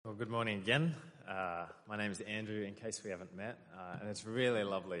Good morning again. My name is Andrew, in case we haven't met, and it's really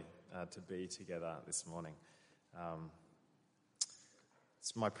lovely to be together this morning.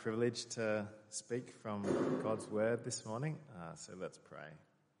 It's my privilege to speak from God's Word this morning, so let's pray.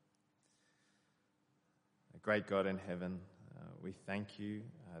 Great God in heaven, we thank you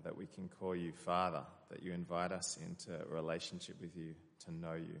that we can call you Father, that you invite us into a relationship with you, to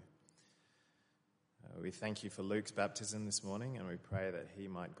know you. We thank you for Luke's baptism this morning, and we pray that he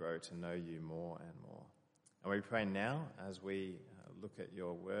might grow to know you more and more. And we pray now, as we look at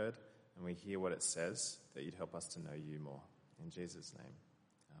your word and we hear what it says, that you'd help us to know you more. In Jesus' name,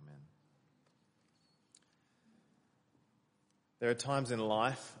 amen. There are times in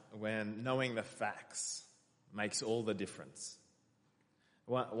life when knowing the facts makes all the difference.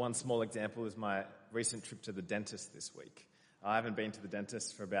 One small example is my recent trip to the dentist this week. I haven't been to the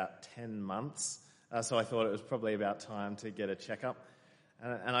dentist for about 10 months. So I thought it was probably about time to get a checkup.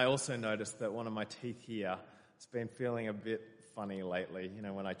 And I also noticed that one of my teeth here has been feeling a bit funny lately. You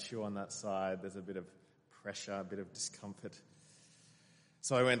know, when I chew on that side, there's a bit of pressure, a bit of discomfort.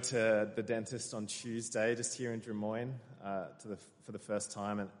 So I went to the dentist on Tuesday, just here in Drummoyne, for the first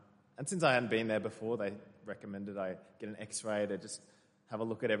time. And since I hadn't been there before, they recommended I get an x-ray to just have a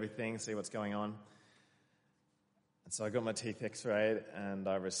look at everything, see what's going on. So I got my teeth x-rayed and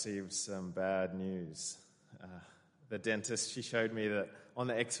I received some bad news. The dentist, she showed me that on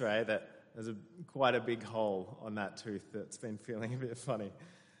the x-ray that there's quite a big hole on that tooth that's been feeling a bit funny.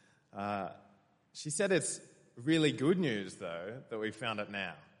 She said it's really good news, though, that we found it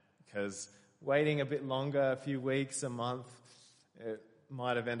now, because waiting a bit longer, a few weeks, a month, it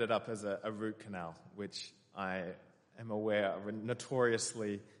might have ended up as a root canal, which I am aware are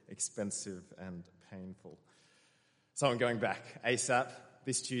notoriously expensive and painful. So I'm going back ASAP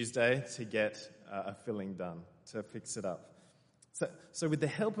this Tuesday to get a filling done, to fix it up. So with the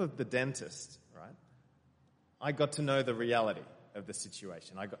help of the dentist, right, I got to know the reality of the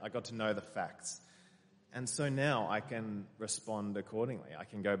situation. I got to know the facts. And so now I can respond accordingly. I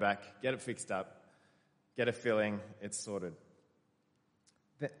can go back, get it fixed up, get a filling, it's sorted.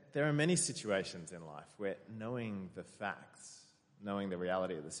 There are many situations in life where knowing the facts, knowing the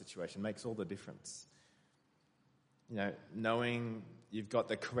reality of the situation makes all the difference. You know, knowing you've got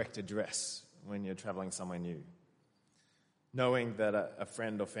the correct address when you're traveling somewhere new. Knowing that a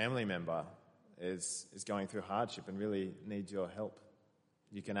friend or family member is going through hardship and really needs your help.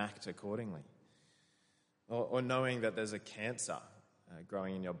 You can act accordingly. Or knowing that there's a cancer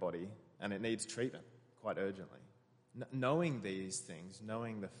growing in your body and it needs treatment quite urgently. Knowing these things,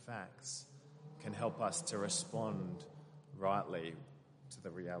 knowing the facts, can help us to respond rightly to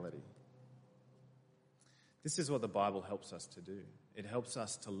the reality. This is what the Bible helps us to do. It helps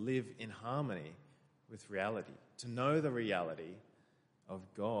us to live in harmony with reality, to know the reality of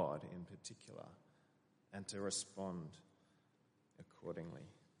God in particular, and to respond accordingly.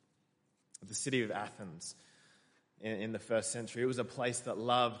 The city of Athens in the first century, it was a place that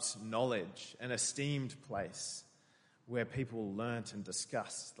loved knowledge, an esteemed place where people learnt and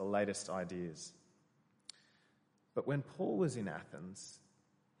discussed the latest ideas. But when Paul was in Athens,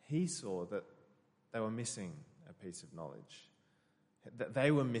 he saw that they were missing a piece of knowledge. That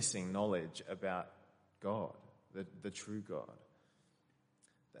they were missing knowledge about God, the true God.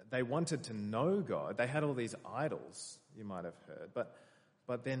 They wanted to know God. They had all these idols, you might have heard,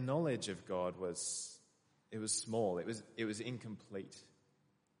 but their knowledge of God was small. It was incomplete.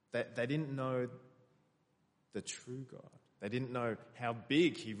 They didn't know the true God. They didn't know how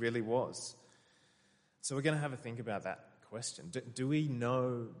big he really was. So we're going to have a think about that question. Do we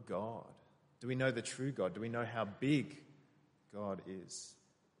know God? Do we know the true God? Do we know how big God is?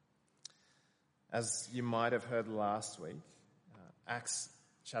 As you might have heard last week, Acts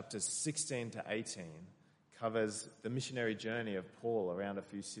chapters 16 to 18 covers the missionary journey of Paul around a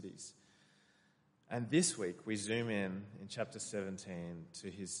few cities. And this week we zoom in chapter 17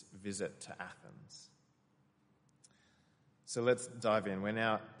 to his visit to Athens. So let's dive in. We're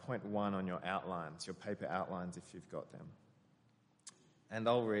now at point 1 on your outlines, your paper outlines if you've got them. And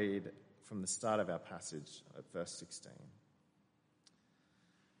I'll read from the start of our passage at verse 16.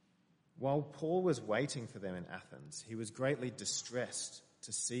 While Paul was waiting for them in Athens, he was greatly distressed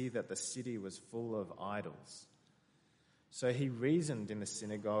to see that the city was full of idols. So he reasoned in the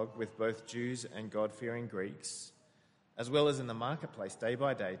synagogue with both Jews and God-fearing Greeks, as well as in the marketplace day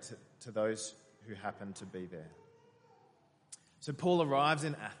by day to those who happened to be there. So Paul arrives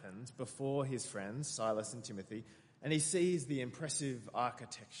in Athens before his friends, Silas and Timothy, and he sees the impressive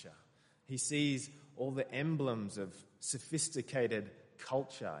architecture. He sees all the emblems of sophisticated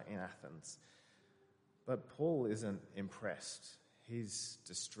culture in Athens. But Paul isn't impressed. he's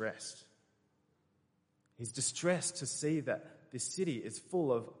distressed. He's distressed to see that this city is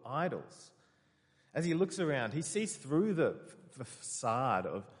full of idols. As he looks around, he sees through the facade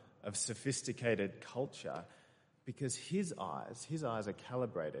of sophisticated culture because his eyes are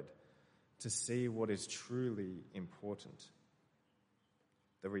calibrated to see what is truly important,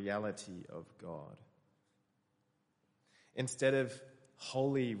 the reality of God. Instead of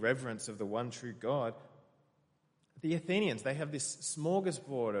holy reverence of the one true God, the Athenians, they have this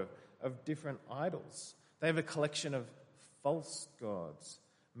smorgasbord of different idols. They have a collection of false gods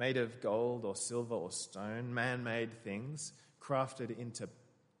made of gold or silver or stone, man-made things crafted into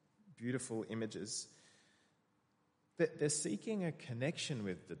beautiful images. They're seeking a connection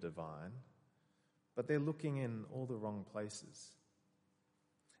with the divine, but they're looking in all the wrong places.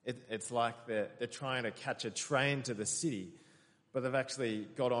 It's like they're trying to catch a train to the city, but they've actually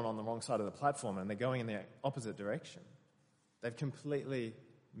got on the wrong side of the platform and they're going in the opposite direction. They've completely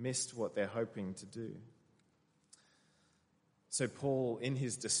missed what they're hoping to do. So Paul, in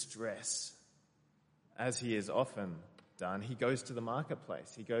his distress, as he has often done, he goes to the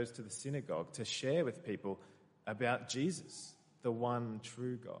marketplace, he goes to the synagogue to share with people about Jesus, the one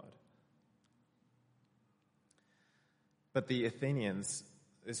true God. But the Athenians,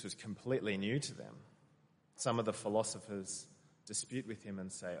 this was completely new to them. Some of the philosophers dispute with him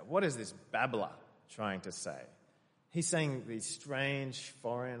and say, "What is this babbler trying to say? He's saying these strange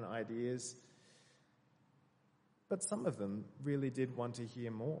foreign ideas." But some of them really did want to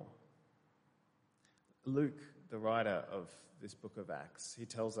hear more. Luke, the writer of this book of Acts, he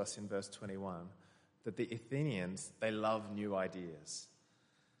tells us in verse 21 that the Athenians, they love new ideas.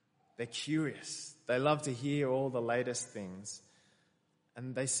 They're curious. They love to hear all the latest things.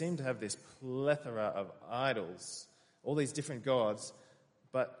 And they seem to have this plethora of idols, all these different gods,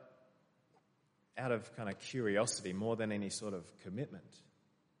 but out of kind of curiosity more than any sort of commitment.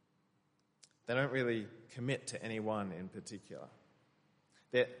 They don't really commit to any one in particular.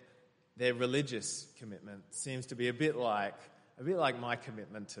 Their religious commitment seems to be a bit like my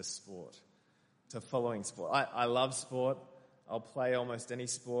commitment to sport, to following sport. I love sport. I'll play almost any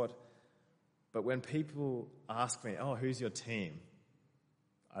sport. But when people ask me, "Oh, who's your team?"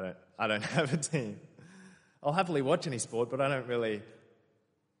 I don't have a team. I'll happily watch any sport, but I don't really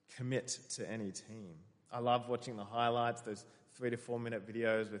commit to any team. I love watching the highlights, those 3 to 4 minute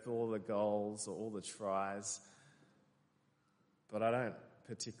videos with all the goals or all the tries. But I don't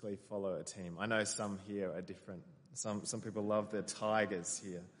particularly follow a team. I know some here are different. Some people love the Tigers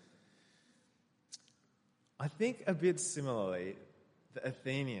here. I think a bit similarly, the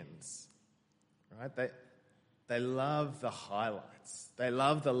Athenians, right? They love the highlights. They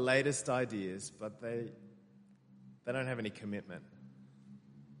love the latest ideas, but they don't have any commitment.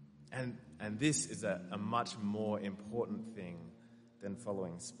 And this is a much more important thing than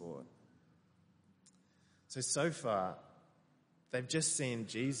following sport. So far, they've just seen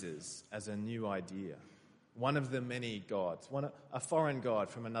Jesus as a new idea, one of the many gods, a foreign god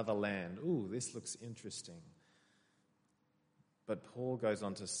from another land. Ooh, this looks interesting. But Paul goes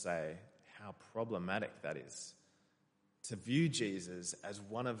on to say how problematic that is, to view Jesus as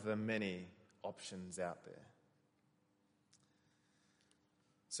one of the many options out there.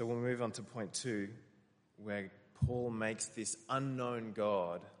 So we'll move on to point 2, where Paul makes this unknown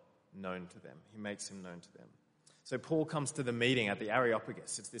God known to them. He makes him known to them. So Paul comes to the meeting at the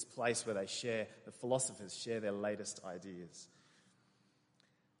Areopagus. It's this place where the philosophers share their latest ideas.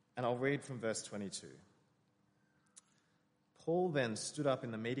 And I'll read from verse 22. Paul then stood up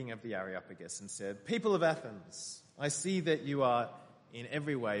in the meeting of the Areopagus and said, "People of Athens, I see that you are in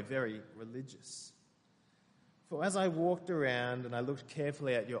every way very religious. For as I walked around and I looked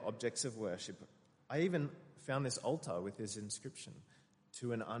carefully at your objects of worship, I even found this altar with this inscription,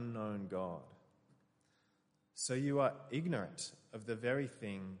 'To an unknown God.' So you are ignorant of the very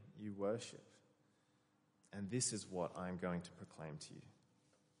thing you worship. And this is what I am going to proclaim to you."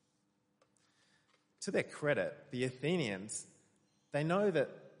 To their credit, the Athenians, they know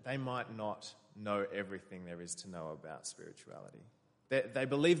that they might not know everything there is to know about spirituality. They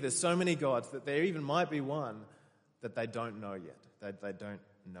believe there's so many gods that there even might be one that they don't know yet, that they don't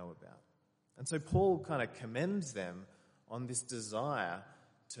know about. And so Paul kind of commends them on this desire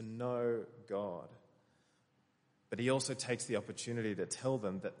to know God. But he also takes the opportunity to tell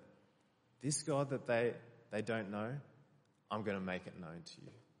them that this God that they don't know, I'm going to make it known to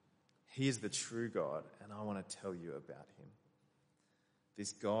you. He is the true God, and I want to tell you about him.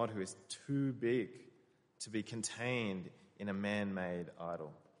 This God who is too big to be contained in a man-made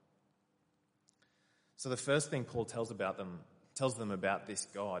idol. So the first thing Paul tells them about this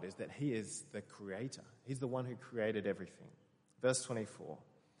God is that he is the creator. He's the one who created everything. Verse 24.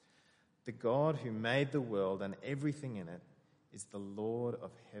 The God who made the world and everything in it is the Lord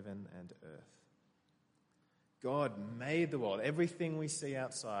of heaven and earth. God made the world, everything we see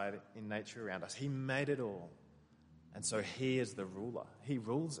outside in nature around us. He made it all. And so he is the ruler. He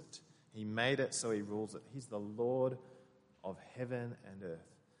rules it. He made it, so he rules it. He's the Lord of heaven and earth.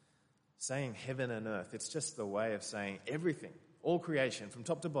 Saying heaven and earth, it's just the way of saying everything, all creation, from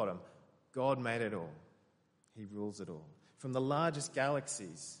top to bottom. God made it all. He rules it all. From the largest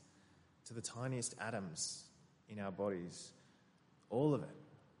galaxies to the tiniest atoms in our bodies, all of it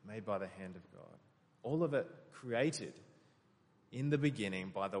made by the hand of God. All of it created in the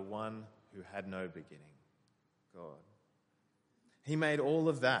beginning by the one who had no beginning, God. He made all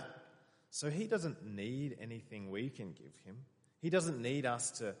of that, so he doesn't need anything we can give him. He doesn't need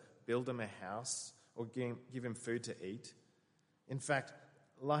us to build him a house or give him food to eat. In fact,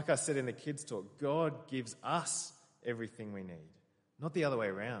 like I said in the kids' talk, God gives us everything we need, not the other way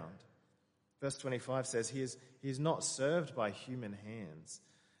around. Verse 25 says he is not served by human hands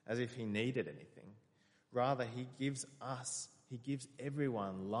as if he needed anything. Rather, he gives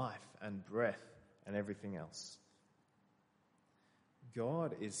everyone life and breath and everything else.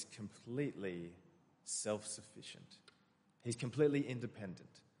 God is completely self-sufficient. He's completely independent.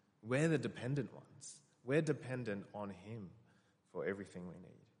 We're the dependent ones. We're dependent on him for everything we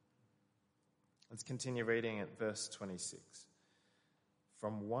need. Let's continue reading at verse 26.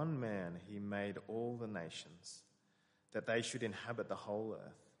 From one man he made all the nations, that they should inhabit the whole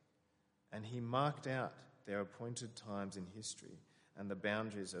earth. And he marked out their appointed times in history and the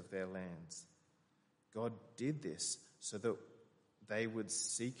boundaries of their lands. God did this so that they would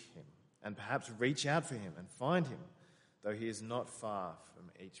seek him and perhaps reach out for him and find him, though he is not far from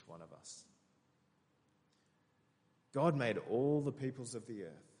each one of us. God made all the peoples of the earth.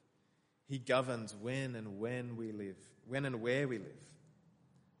 He governs when and where we live,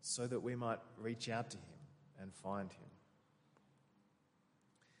 so that we might reach out to him and find him.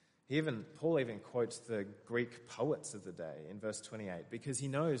 Paul even quotes the Greek poets of the day in verse 28, because he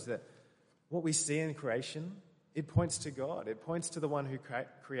knows that what we see in creation, it points to God. It points to the one who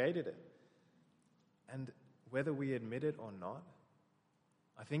created it. And whether we admit it or not,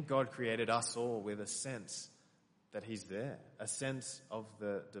 I think God created us all with a sense that he's there, a sense of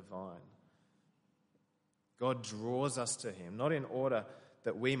the divine. God draws us to him, not in order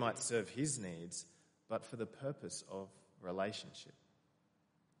that we might serve his needs, but for the purpose of relationship.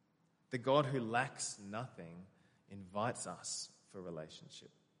 The God who lacks nothing invites us for relationship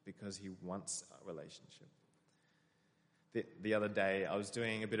because he wants a relationship. The other day, I was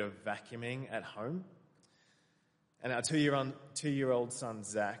doing a bit of vacuuming at home, and our two-year-old son,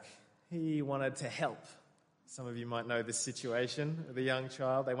 Zach, he wanted to help. Some of you might know this situation with a young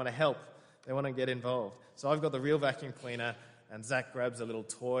child. They want to help. They want to get involved. So I've got the real vacuum cleaner, and Zach grabs a little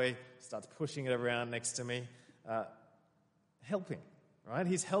toy, starts pushing it around next to me, helping, right?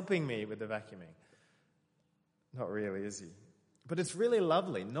 He's helping me with the vacuuming. Not really, is he? But it's really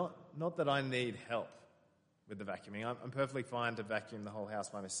lovely. Not that I need help with the vacuuming. I'm perfectly fine to vacuum the whole house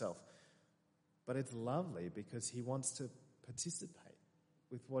by myself. But it's lovely because he wants to participate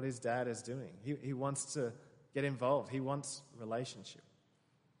with what his dad is doing. He wants to get involved. He wants relationship.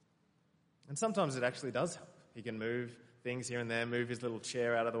 And sometimes it actually does help. He can move things here and there, move his little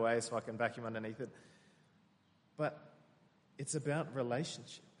chair out of the way so I can vacuum underneath it. But it's about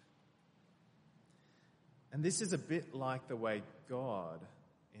relationship. And this is a bit like the way God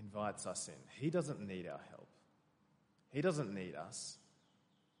invites us in. He doesn't need our help. He doesn't need us,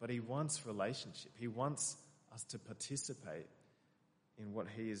 but he wants relationship. He wants us to participate in what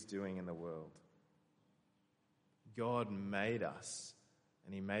he is doing in the world. God made us,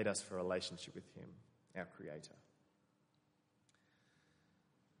 and he made us for a relationship with him, our Creator.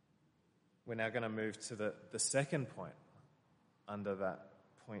 We're now going to move to the second point under that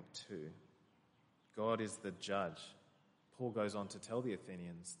point 2. God is the judge. Paul goes on to tell the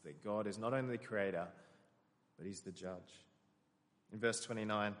Athenians that God is not only the creator, but he's the judge. In verse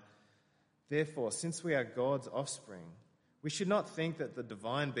 29, therefore, since we are God's offspring, we should not think that the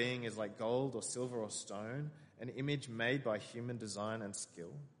divine being is like gold or silver or stone, an image made by human design and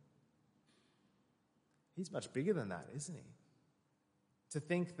skill. He's much bigger than that, isn't he? To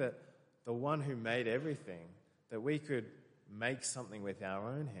think that the one who made everything, that we could make something with our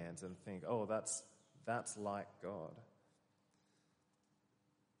own hands and think, oh, that's like God.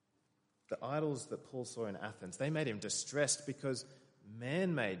 The idols that Paul saw in Athens, they made him distressed because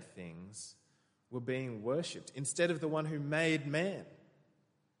man-made things were being worshipped instead of the one who made man.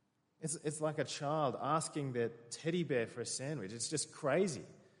 It's like a child asking their teddy bear for a sandwich. It's just crazy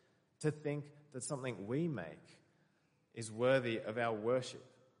to think that something we make is worthy of our worship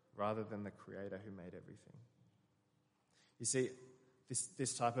rather than the Creator who made everything. You see,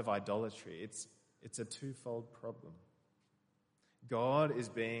 this type of idolatry, it's a twofold problem. God is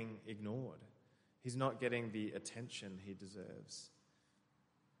being ignored. He's not getting the attention he deserves.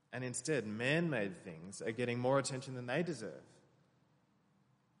 And instead, man-made things are getting more attention than they deserve.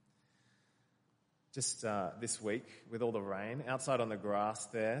 Just this week, with all the rain, outside on the grass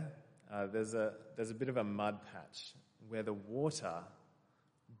there's a bit of a mud patch where the water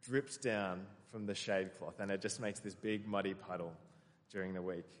drips down from the shade cloth, and it just makes this big muddy puddle during the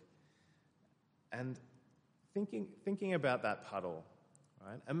week. And thinking about that puddle,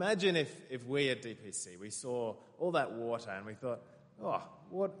 right? Imagine if we at DPC, we saw all that water and we thought, oh,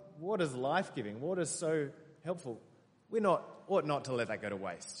 water's life-giving, water's so helpful. We ought not to let that go to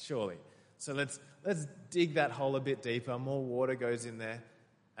waste, surely. So let's dig that hole a bit deeper, more water goes in there.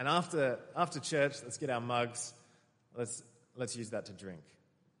 And after church, let's get our mugs, let's use that to drink.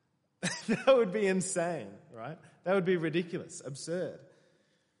 That would be insane, right? That would be ridiculous, absurd.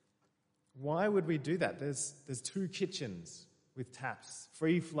 Why would we do that? There's 2 kitchens with taps,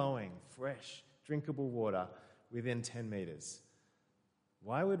 free-flowing, fresh, drinkable water within 10 meters.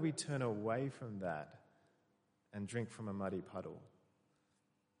 Why would we turn away from that and drink from a muddy puddle?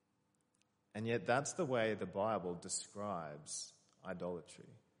 And yet that's the way the Bible describes idolatry.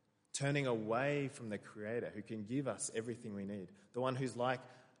 Turning away from the Creator who can give us everything we need, the one who's like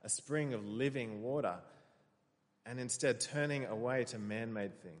a spring of living water, and instead turning away to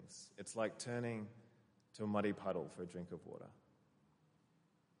man-made things. It's like turning to a muddy puddle for a drink of water.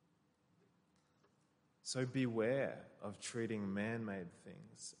 So beware of treating man-made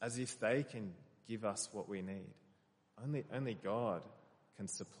things as if they can give us what we need. Only God can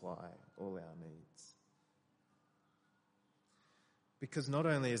supply all our needs. Because not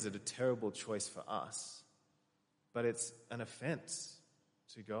only is it a terrible choice for us, but it's an offense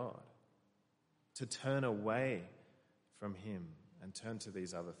to God to turn away from Him and turn to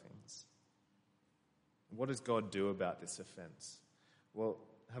these other things. What does God do about this offense? Well,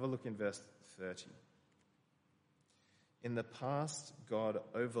 have a look in verse 30. In the past, God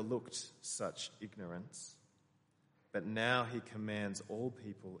overlooked such ignorance, but now He commands all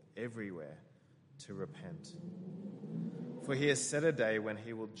people everywhere to repent. For He has set a day when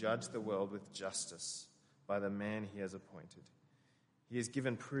He will judge the world with justice by the man He has appointed. He has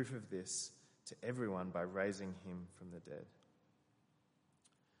given proof of this to everyone by raising Him from the dead.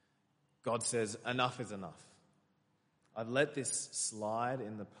 God says, enough is enough. I've let this slide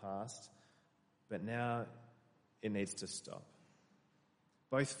in the past, but now it needs to stop.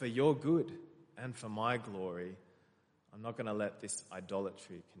 Both for your good and for my glory, I'm not going to let this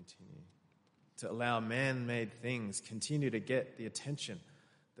idolatry continue. To allow man-made things continue to get the attention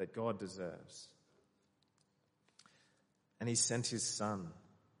that God deserves. And He sent His Son,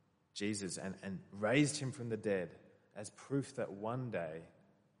 Jesus, and raised Him from the dead as proof that one day,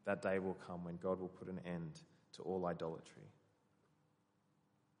 that day will come when God will put an end to all idolatry.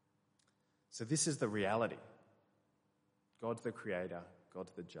 So this is the reality. God's the Creator,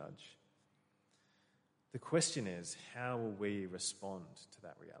 God's the Judge. The question is, how will we respond to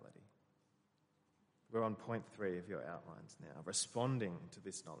that reality? We're on point 3 of your outlines now, responding to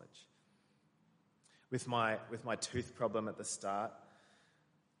this knowledge. With my tooth problem at the start,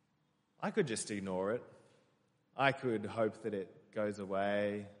 I could just ignore it. I could hope that it goes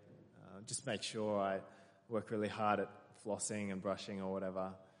away, just make sure I work really hard at flossing and brushing or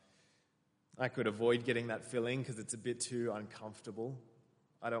whatever. I could avoid getting that filling because it's a bit too uncomfortable.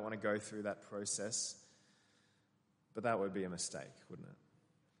 I don't want to go through that process. But that would be a mistake, wouldn't it?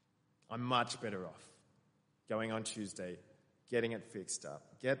 I'm much better off going on Tuesday, getting it fixed up,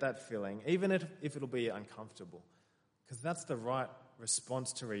 get that filling, even if it'll be uncomfortable. Because that's the right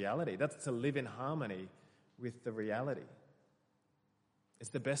response to reality. That's to live in harmony with the reality. It's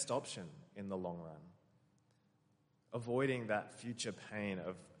the best option in the long run. Avoiding that future pain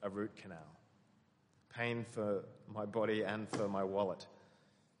of a root canal. Pain for my body and for my wallet.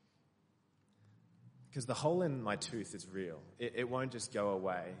 Because the hole in my tooth is real. It won't just go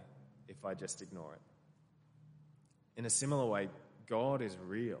away if I just ignore it. In a similar way, God is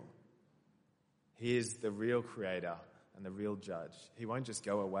real. He is the real Creator and the real Judge. He won't just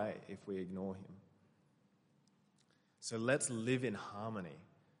go away if we ignore Him. So let's live in harmony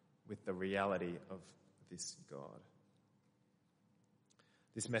with the reality of this God.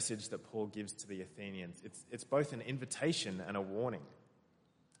 This message that Paul gives to the Athenians, it's both an invitation and a warning.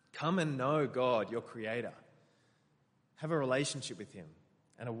 Come and know God, your Creator. Have a relationship with Him.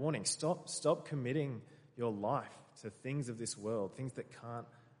 And a warning, stop committing your life to things of this world, things that can't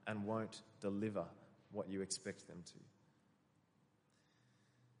and won't deliver what you expect them to.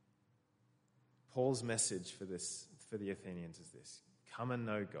 Paul's message for the Athenians is this: come and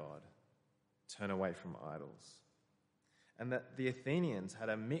know God, turn away from idols. And that the Athenians had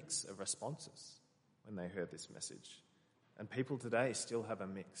a mix of responses when they heard this message. And people today still have a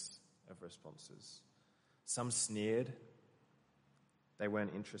mix of responses. Some sneered, they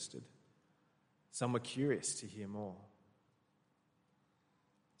weren't interested. Some were curious to hear more.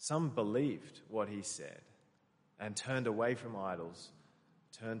 Some believed what he said and turned away from idols,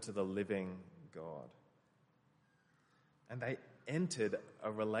 turned to the living God. And they entered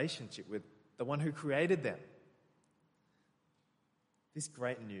a relationship with the one who created them. This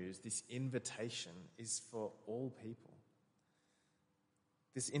great news, this invitation, is for all people.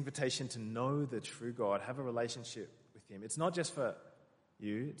 This invitation to know the true God, have a relationship with him. It's not just for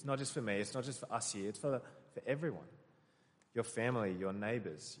you, it's not just for me, it's not just for us here, it's for everyone. Your family, your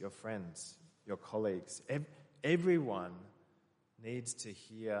neighbours, your friends, your colleagues. Everyone needs to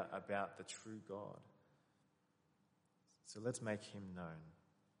hear about the true God. So let's make him known.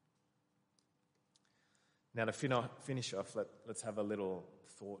 Now to finish off, let's have a little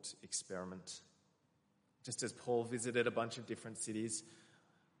thought experiment. Just as Paul visited a bunch of different cities,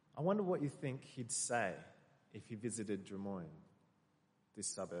 I wonder what you think he'd say if he visited Drummoyne, this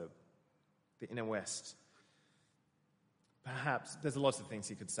suburb, the inner west. Perhaps, there's lots of things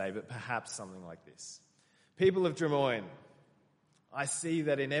he could say, but perhaps something like this. People of Drummoyne, I see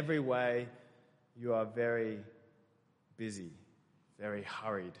that in every way you are very busy, very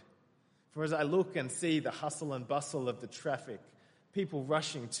hurried. For as I look and see the hustle and bustle of the traffic, people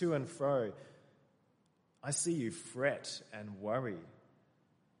rushing to and fro, I see you fret and worry,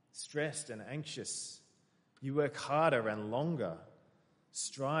 stressed and anxious. You work harder and longer,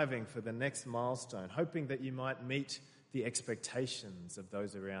 striving for the next milestone, hoping that you might meet the expectations of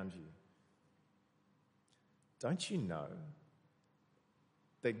those around you. Don't you know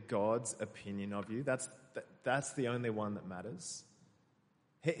that God's opinion of you, that's the only one that matters?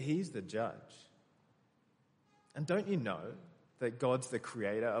 He's the judge. And don't you know that God's the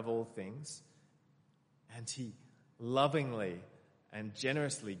creator of all things? And he lovingly and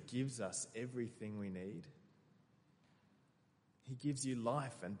generously gives us everything we need. He gives you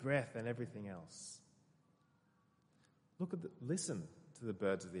life and breath and everything else. Listen to the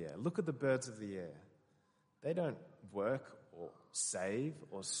birds of the air. Look at the birds of the air. They don't work or save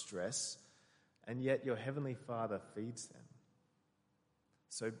or stress, and yet your heavenly Father feeds them.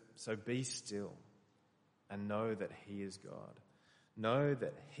 So be still and know that he is God. Know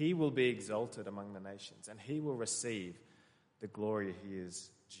that he will be exalted among the nations and he will receive the glory he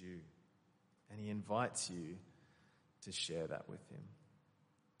is due. And he invites you to share that with him.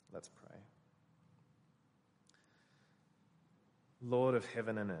 Let's pray. Lord of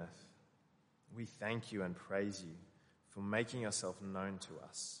heaven and earth, we thank you and praise you for making yourself known to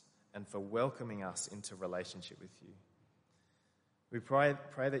us and for welcoming us into relationship with you. We pray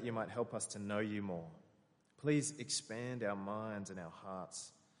that you might help us to know you more. Please expand our minds and our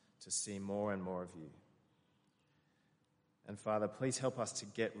hearts to see more and more of you. And Father, please help us to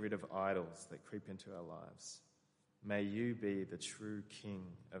get rid of idols that creep into our lives. May you be the true King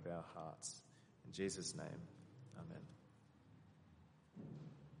of our hearts. In Jesus' name, amen.